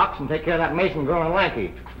out the rocks and take care of that Mason girl and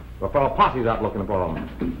Lanky before a posse's out looking for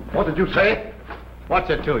them. What did you say? What's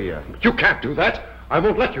it to you? You can't do that. I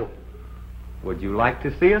won't let you. Would you like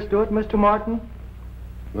to see us do it, Mr. Martin?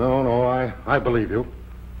 No, I believe you.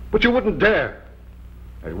 But you wouldn't dare.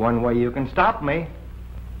 There's one way you can stop me.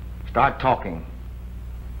 Start talking.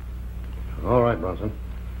 All right, Bronson.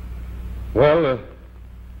 Well,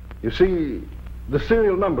 you see, the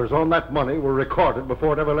serial numbers on that money were recorded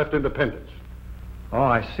before it ever left Independence. Oh,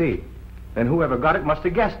 I see. Then whoever got it must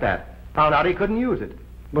have guessed that. Found out he couldn't use it.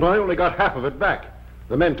 But I only got half of it back.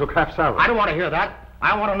 The men took half salary. I don't want to hear that.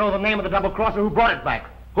 I want to know the name of the double-crosser who brought it back.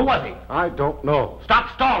 Who was he? I don't know.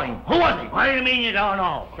 Stop stalling. Who was he? What do you mean you don't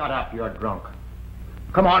know? Shut up, you're drunk.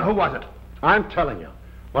 Come on, who was it? I'm telling you.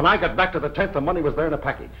 When I got back to the tent, the money was there in a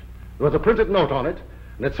package. There was a printed note on it,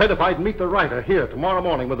 and it said if I'd meet the writer here tomorrow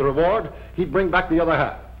morning with the reward, he'd bring back the other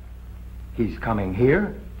half. He's coming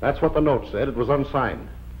here? That's what the note said. It was unsigned.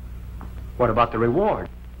 What about the reward?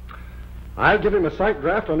 I'll give him a sight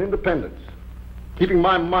draft on independence. Keeping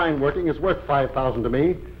my mind working is worth $5,000 to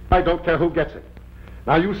me. I don't care who gets it.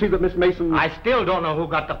 Now, you see that Miss Mason... I still don't know who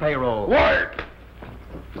got the payroll. Work!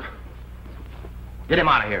 Get him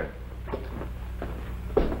out of here.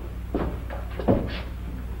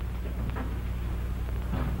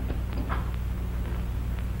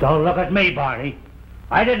 Don't look at me, Barney.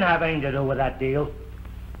 I didn't have anything to do with that deal.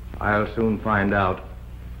 I'll soon find out.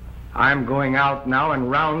 I'm going out now and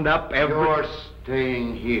round up every... You're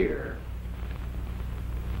staying here.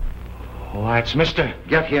 Oh, that's Mister.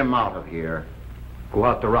 Get him out of here. Go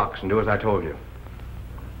out the rocks and do as I told you.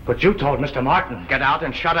 But you told Mr. Martin. Get out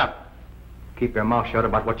and shut up. Keep your mouth shut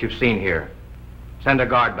about what you've seen here. Send a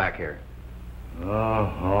guard back here. Oh,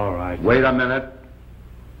 all right. Wait a minute.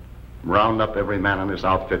 Round up every man in this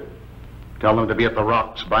outfit. Tell them to be at the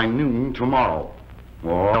rocks by noon tomorrow.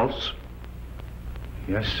 Or else...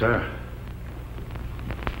 Yes, sir.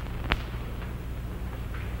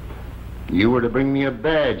 You were to bring me a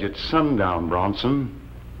badge at sundown, Bronson.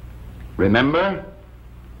 Remember?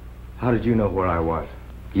 How did you know where I was?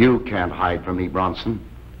 You can't hide from me, Bronson.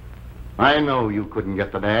 I know you couldn't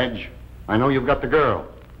get the badge. I know you've got the girl.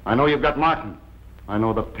 I know you've got Martin. I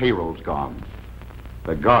know the payroll's gone.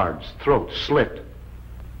 The guard's throat slit.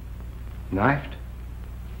 Knifed?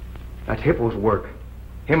 That's Hippo's work.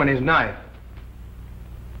 Him and his knife.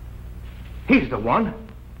 He's the one.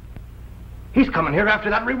 He's coming here after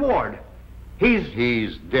that reward.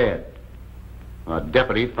 He's dead. A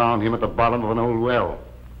deputy found him at the bottom of an old well.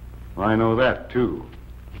 I know that, too.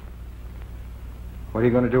 What are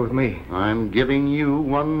you going to do with me? I'm giving you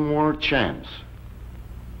one more chance.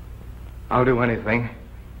 I'll do anything.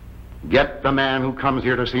 Get the man who comes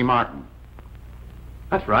here to see Martin.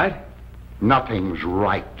 That's right. Nothing's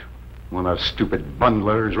right when a stupid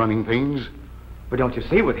bundler is running things. But don't you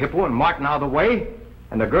see, with Hippo and Martin out of the way,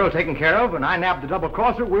 and the girl taken care of, and I nabbed the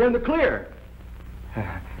double-crosser, we're in the clear.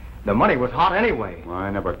 The money was hot anyway. I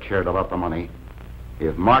never cared about the money.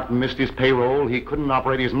 If Martin missed his payroll, he couldn't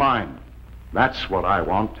operate his mine. That's what I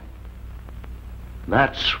want.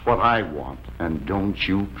 That's what I want. And don't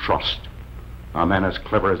you trust a man as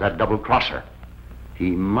clever as that double-crosser.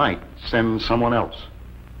 He might send someone else.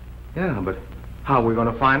 Yeah, but how are we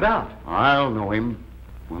going to find out? I'll know him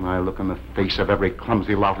when I look in the face of every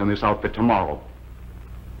clumsy lout in this outfit tomorrow.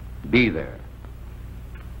 Be there.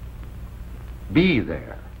 Be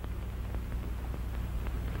there.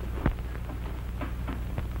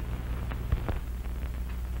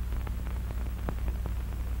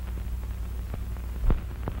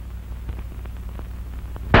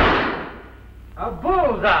 A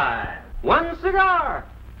bullseye. One cigar.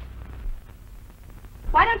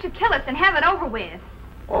 Why don't you kill us and have it over with?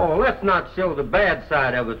 Oh, let's not show the bad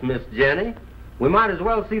side of us, Miss Jenny. We might as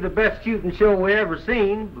well see the best shooting show we ever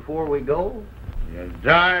seen before we go. You're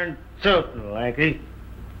darn tootin', Lanky.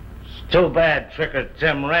 It's too bad Tricker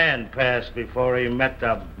Tim Rand passed before he met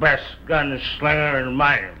the best gunslinger in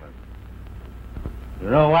mining. You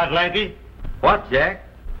know what, Lanky? What, Jack?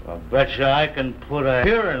 I bet you I can put a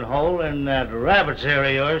hearing hole in that rabbit's ear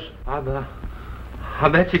of yours. I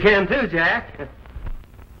bet you can too, Jack.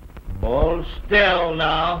 Hold still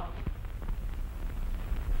now.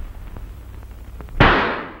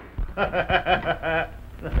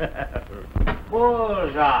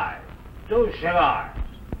 Bullseye. 2 cigars.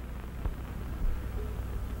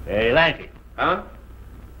 Hey, Lanky. Huh?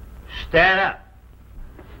 Stand up.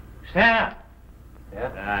 Stand up.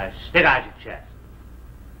 Yeah? Stick out your chest.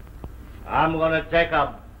 I'm gonna take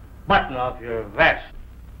a button off your vest.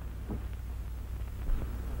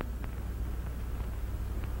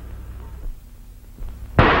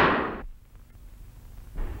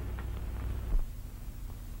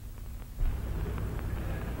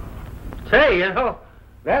 Say, you know,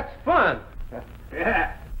 that's fun.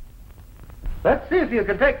 Yeah. Let's see if you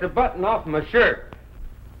can take the button off my shirt.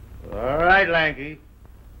 All right, Lanky.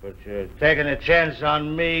 But you're taking a chance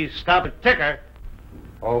on me stop a ticker.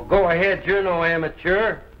 Oh, go ahead, you're no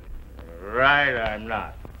amateur. Right, I'm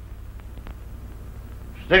not.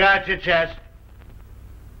 Stick out your chest.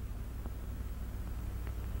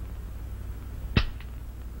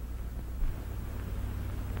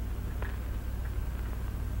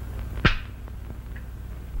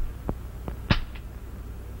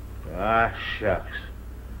 Ah, shucks.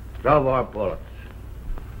 No more bullets.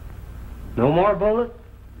 No more bullets?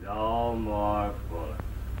 No more bullets.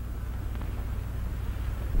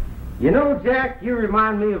 You know, Jack, you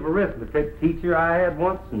remind me of a arithmetic teacher I had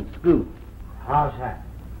once in school. How's that?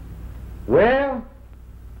 Well,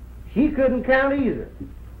 she couldn't count either.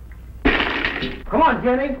 Come on,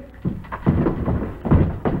 Jenny.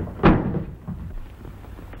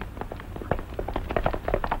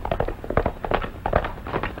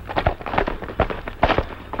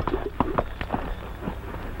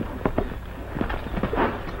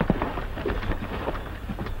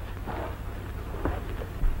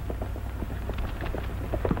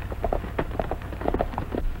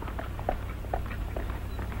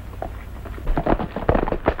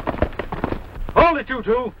 Hold it, you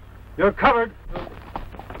two. You're covered.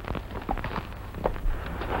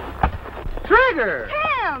 Trigger!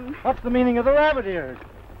 Tim! What's the meaning of the rabbit ears?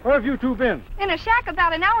 Where have you two been? In a shack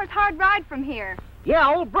about an hour's hard ride from here. Yeah,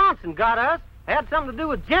 old Bronson got us. Had something to do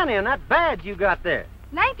with Jenny and that badge you got there.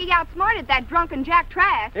 Lanky outsmarted that drunken Jack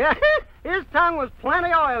Trask. Yeah, his tongue was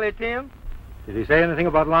plenty oily, Tim. Did he say anything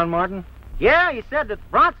about Lon Martin? Yeah, he said that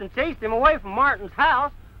Bronson chased him away from Martin's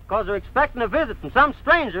house because they're expecting a visit from some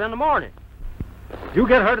stranger in the morning. You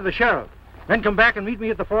get her to the sheriff. Then come back and meet me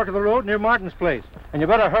at the fork of the road near Martin's place. And you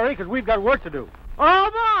better hurry, because we've got work to do. Oh,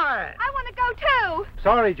 boy! I want to go, too.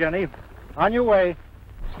 Sorry, Jenny. On your way.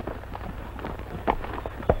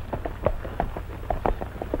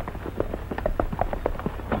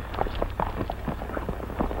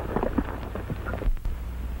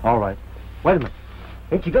 All right. Wait a minute.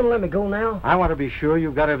 Ain't you gonna let me go now? I want to be sure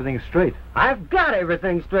you've got everything straight. I've got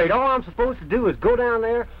everything straight. All I'm supposed to do is go down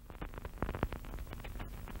there.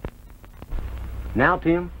 Now,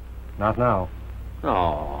 Tim? Not now.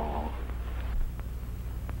 Oh.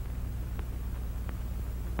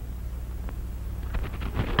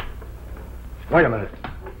 Wait a minute.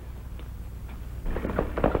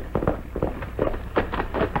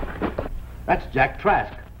 That's Jack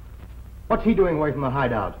Trask. What's he doing away from the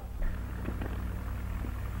hideout?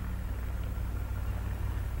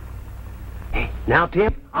 Now,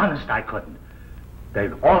 Tim? Honest, I couldn't.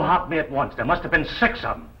 They'd all hopped me at once. There must have been 6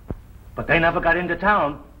 of them. But they never got into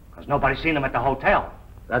town, because nobody seen them at the hotel.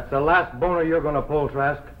 That's the last boner you're going to pull,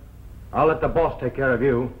 Trask. I'll let the boss take care of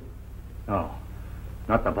you. No,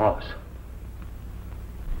 not the boss.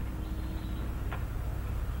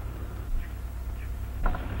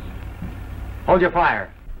 Hold your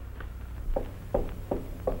fire.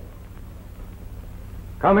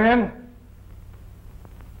 Come in.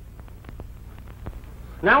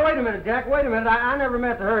 Now, wait a minute, Jack. Wait a minute. I never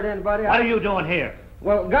meant to hurt anybody. What are you doing here?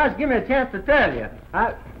 Well, guys, give me a chance to tell you.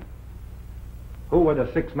 Who were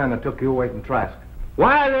the 6 men that took you away from Trask?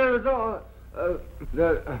 Why, there was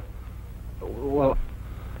well,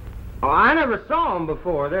 I never saw them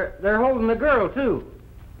before. They're holding the girl, too.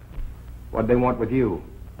 What'd they want with you?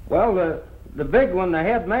 Well, the big one, the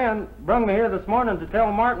head man, brung me here this morning to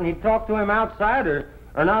tell Martin he'd talk to him outside or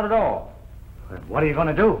not at all. What are you going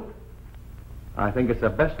to do? I think it's the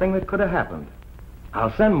best thing that could have happened.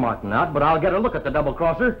 I'll send Martin out, but I'll get a look at the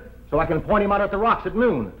double-crosser so I can point him out at the rocks at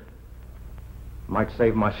noon. Might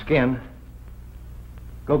save my skin.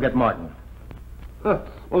 Go get Martin.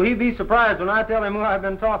 Will he be surprised when I tell him who I've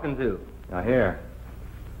been talking to? Now, here.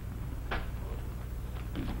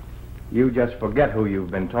 You just forget who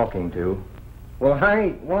you've been talking to. Well, I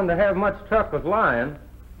ain't one to have much truck with lying.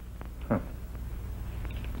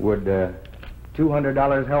 Would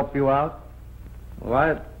 $200 help you out? Well,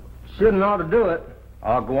 I shouldn't ought to do it.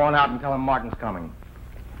 I'll go on out and tell him Martin's coming.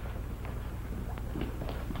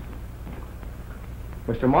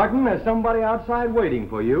 Mr. Martin, there's somebody outside waiting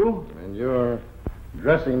for you. And you're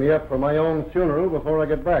dressing me up for my own funeral before I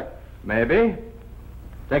get back. Maybe.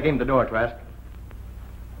 Take him to the door, Trask.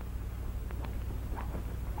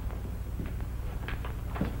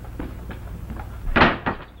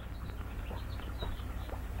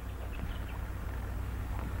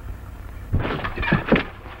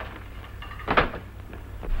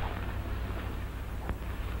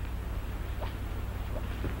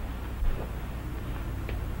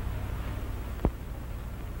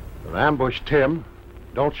 Ambush Tim.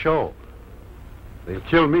 Don't show. They'll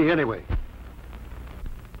kill me anyway.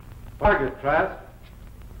 Target, Trask.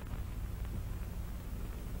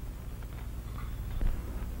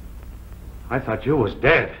 I thought you was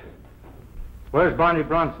dead. Where's Barney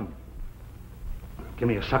Bronson? Give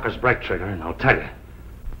me a sucker's brake trigger and I'll tell you.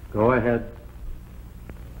 Go ahead.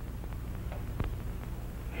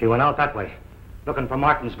 He went out that way, looking for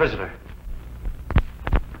Martin's visitor.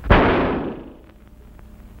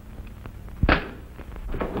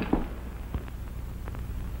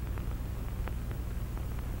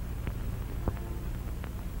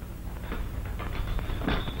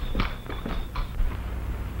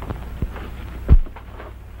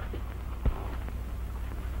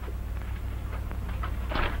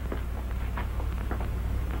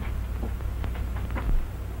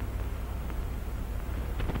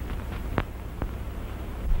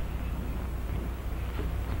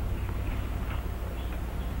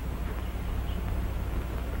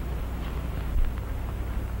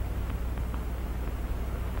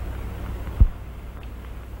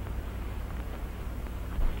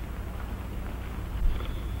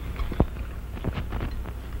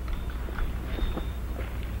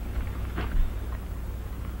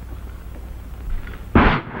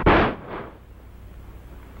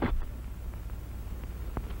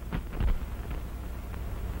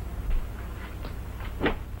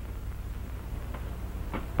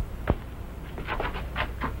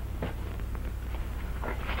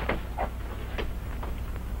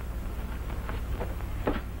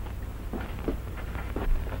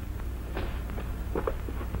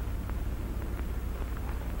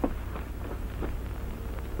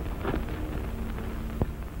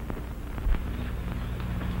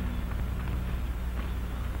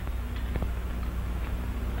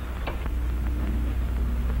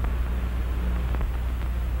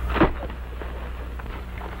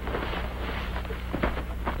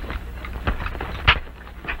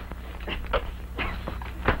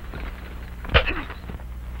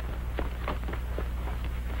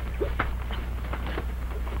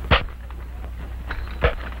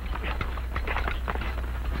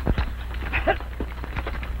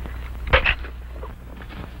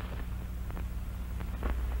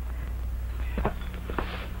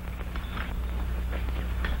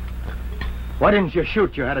 Why didn't you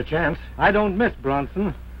shoot? You had a chance. I don't miss,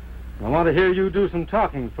 Bronson. I want to hear you do some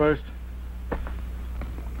talking first.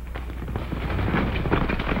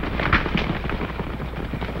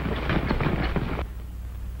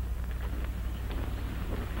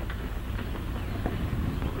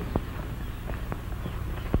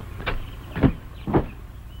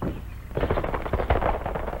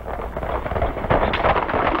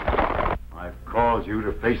 You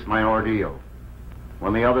to face my ordeal.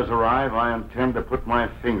 When the others arrive, I intend to put my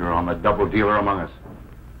finger on the double dealer among us.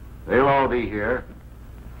 They'll all be here,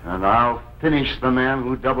 and I'll finish the man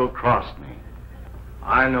who double-crossed me.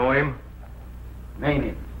 I know him. Name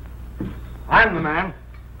him. I'm the man.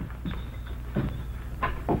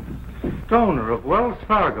 Stoner of Wells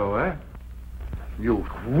Fargo, eh? You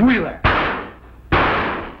wheeler!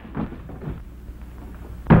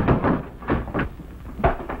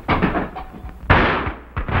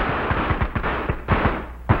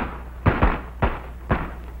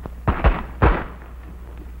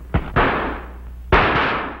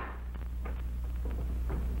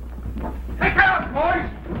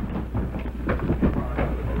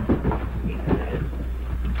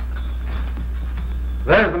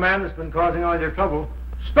 There's the man that's been causing all your trouble.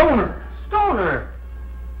 Stoner! Stoner!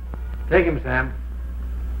 Take him, Sam.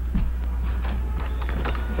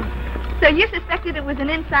 So you suspected it was an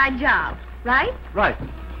inside job, right? Right.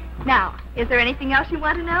 Now, is there anything else you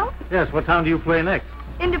want to know? Yes, what town do you play next?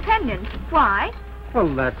 Independence. Why?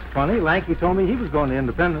 Well, that's funny. Lanky told me he was going to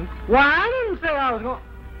Independence. Why, I didn't say I was going...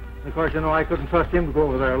 Of course, you know, I couldn't trust him to go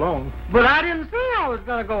over there alone. But I didn't say I was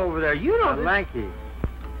going to go over there. You know... Lanky.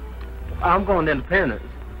 I'm going to Independence.